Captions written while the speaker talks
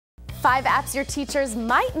5 apps your teachers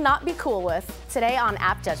might not be cool with, today on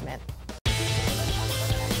App Judgment.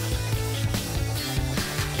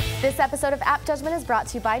 This episode of App Judgment is brought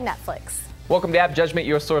to you by Netflix. Welcome to App Judgment,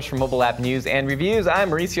 your source for mobile app news and reviews. I'm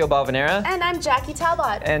Mauricio Balvanera. And I'm Jackie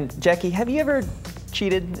Talbot. And Jackie, have you ever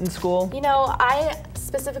cheated in school? You know, I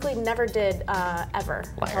specifically never did, ever.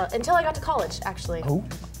 Until I got to college, actually. Who?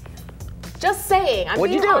 Just saying, I'm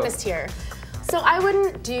What'd being you do? honest here. So I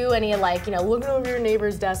wouldn't do any like, looking over your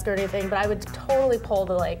neighbor's desk or anything, but I would totally pull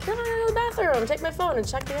the like, go to the bathroom, take my phone and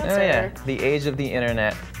check the answer. Oh yeah, the age of the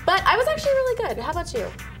internet. But I was actually really good. How about you?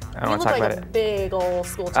 I don't want to talk about it. You look like a big old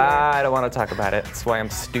school teacher. I don't want to talk about it. That's why I'm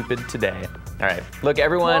stupid today. All right, look,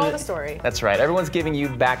 everyone. Moral of the story. That's right. Everyone's giving you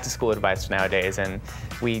back to school advice nowadays, and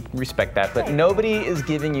we respect that. But nobody is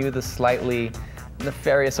giving you the slightly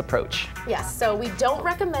nefarious approach. Yes. So we don't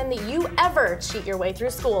recommend that you ever cheat your way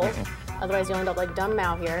through school. Otherwise, you'll end up like dumb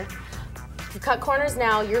Mao here. If you cut corners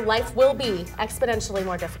now, your life will be exponentially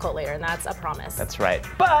more difficult later, and that's a promise. That's right.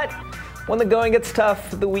 But when the going gets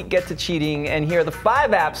tough, the weak get to cheating, and here are the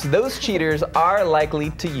 5 apps those cheaters are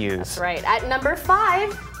likely to use. That's right. At number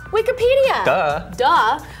 5, Wikipedia.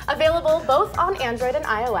 Duh. Available both on Android and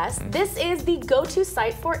iOS. This is the go-to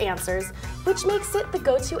site for answers, which makes it the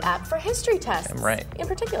go-to app for history tests. Right. In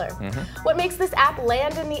particular. What makes this app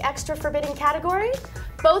land in the extra forbidden category?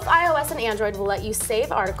 Both iOS and Android will let you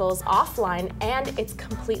save articles offline, and it's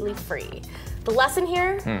completely free. The lesson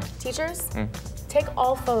here, teachers, take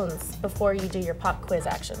all phones before you do your pop quiz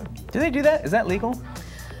action. Do they do that? Is that legal?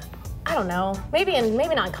 I don't know. Maybe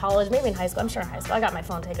not in college, maybe in high school. I'm sure in high school. I got my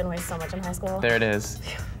phone taken away so much in high school. There it is.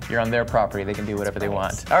 You're on their property. They can do whatever they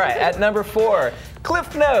want. All right, at number 4,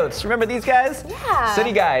 CliffsNotes. Remember these guys? Yeah.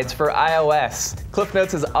 Study guides for iOS.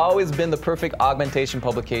 CliffsNotes has always been the perfect augmentation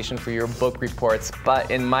publication for your book reports,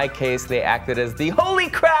 but in my case, they acted as the holy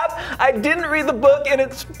crap, I didn't read the book and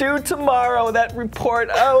it's due tomorrow, that report.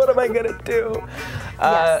 Oh, what am I gonna do?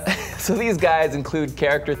 So these guides include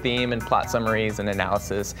character theme and plot summaries and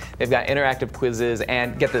analysis. They've got interactive quizzes,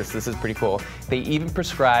 and get this is pretty cool. They even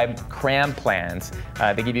prescribe cram plans.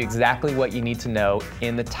 They give you exactly what you need to know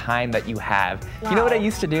in the time that you have. Wow. You know what I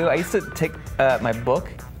used to do? I used to take my book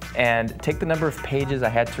and take the number of pages I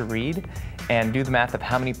had to read and do the math of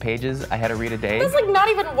how many pages I had to read a day. That's like not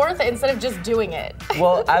even worth it instead of just doing it.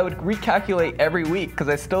 Well, I would recalculate every week because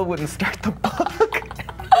I still wouldn't start the book.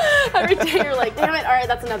 Every day you're like, damn it, all right,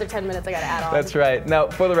 that's another 10 minutes I gotta add on. That's right. Now,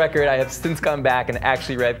 for the record, I have since gone back and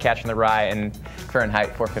actually read Catcher in the Rye and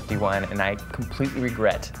Fahrenheit 451, and I completely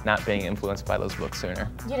regret not being influenced by those books sooner.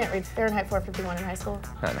 You didn't read Fahrenheit 451 in high school?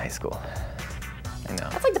 Not in high school. I know.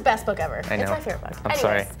 That's like the best book ever. I know. It's my favorite book.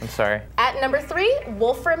 I'm sorry. At number 3,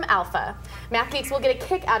 Wolfram Alpha. Math geeks will get a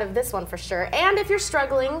kick out of this one for sure, and if you're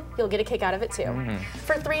struggling, you'll get a kick out of it too.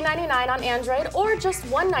 For $3.99 on Android or just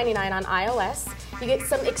 $1.99 on iOS, you get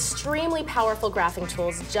some extremely powerful graphing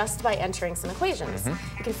tools just by entering some equations.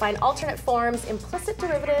 You can find alternate forms, implicit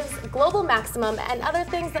derivatives, global maximum, and other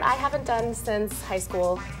things that I haven't done since high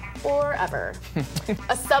school or ever.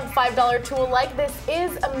 A sub $5 tool like this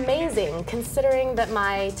is amazing, considering that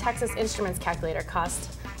my Texas Instruments calculator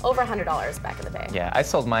cost over $100 back in the day. Yeah, I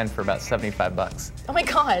sold mine for about 75 bucks. Oh my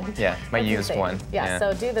God. Yeah, my That's used insane. one. Yeah,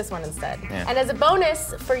 so do this one instead. Yeah. And as a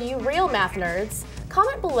bonus for you real math nerds,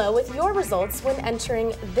 comment below with your results when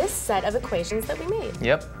entering this set of equations that we made.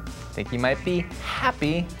 Yep. Think you might be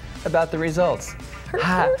happy about the results.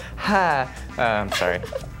 I'm sorry.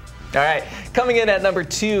 All right, coming in at number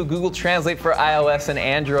 2, Google Translate for iOS and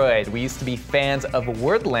Android. We used to be fans of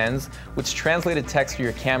WordLens, which translated text for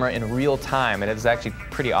your camera in real time, and it was actually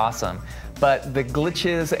pretty awesome. But the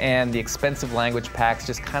glitches and the expensive language packs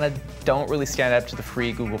just kind of don't really stand up to the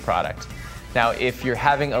free Google product. Now, if you're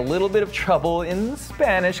having a little bit of trouble in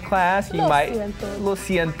Spanish class, you might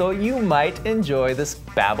enjoy this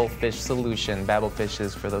Babelfish solution. Babelfish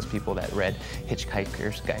is for those people that read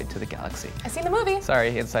Hitchhiker's Guide to the Galaxy. I've seen the movie.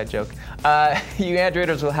 Sorry, inside joke. You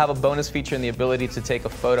Androiders will have a bonus feature in the ability to take a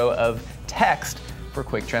photo of text for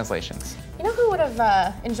quick translations. You know who would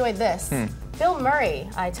have enjoyed this? Bill Murray,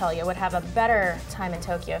 I tell you, would have a better time in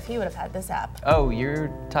Tokyo if he would have had this app. Oh,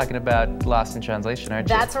 you're talking about Lost in Translation, aren't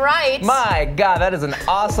you? That's right. My God, that is an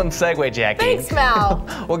awesome segue, Jackie. Thanks, Mal.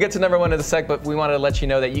 We'll get to number 1 in a sec, but we wanted to let you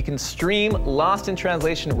know that you can stream Lost in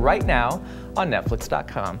Translation right now on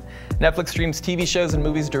Netflix.com. Netflix streams TV shows and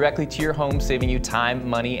movies directly to your home, saving you time,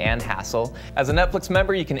 money, and hassle. As a Netflix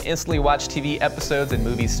member, you can instantly watch TV episodes and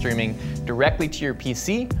movies streaming directly to your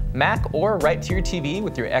PC, Mac, or right to your TV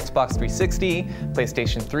with your Xbox 360,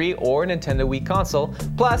 PlayStation 3, or Nintendo Wii console,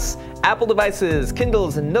 plus Apple devices,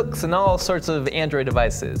 Kindles, and Nooks, and all sorts of Android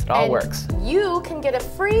devices. It all works. You can get a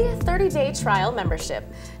free 30-day trial membership.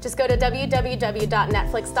 Just go to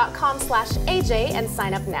www.netflix.com/AJ and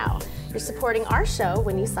sign up now. You're supporting our show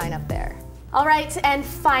when you sign up there. All right, and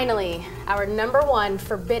finally, our #1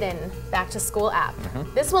 forbidden back-to-school app.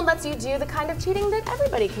 This one lets you do the kind of cheating that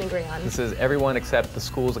everybody can agree on. This is everyone except the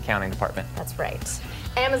school's accounting department. That's right.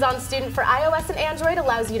 Amazon Student for iOS and Android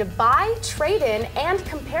allows you to buy, trade in, and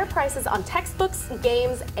compare prices on textbooks,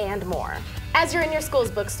 games, and more. As you're in your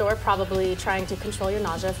school's bookstore, probably trying to control your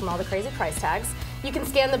nausea from all the crazy price tags, you can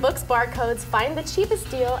scan the book's barcodes, find the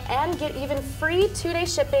cheapest deal, and get even free 2-day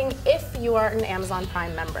shipping if you are an Amazon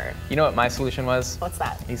Prime member. You know what my solution was? What's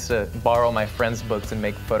that? I used to borrow my friends' books and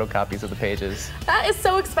make photocopies of the pages. That is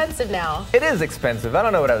so expensive now. It is expensive. I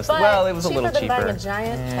don't know what I was. Well, it was a little cheaper. Cheaper than buying a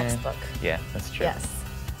giant textbook. Yeah, that's true. Yes.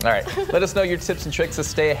 All right, let us know your tips and tricks to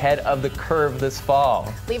stay ahead of the curve this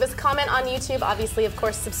fall. Leave us a comment on YouTube. Obviously, of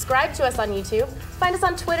course, subscribe to us on YouTube. Find us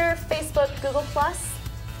on Twitter, Facebook, Google+,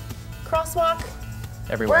 Crosswalk.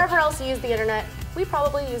 Everywhere. Wherever else you use the internet, we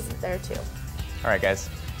probably use it there too. All right, guys.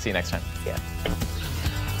 See you next time. See ya.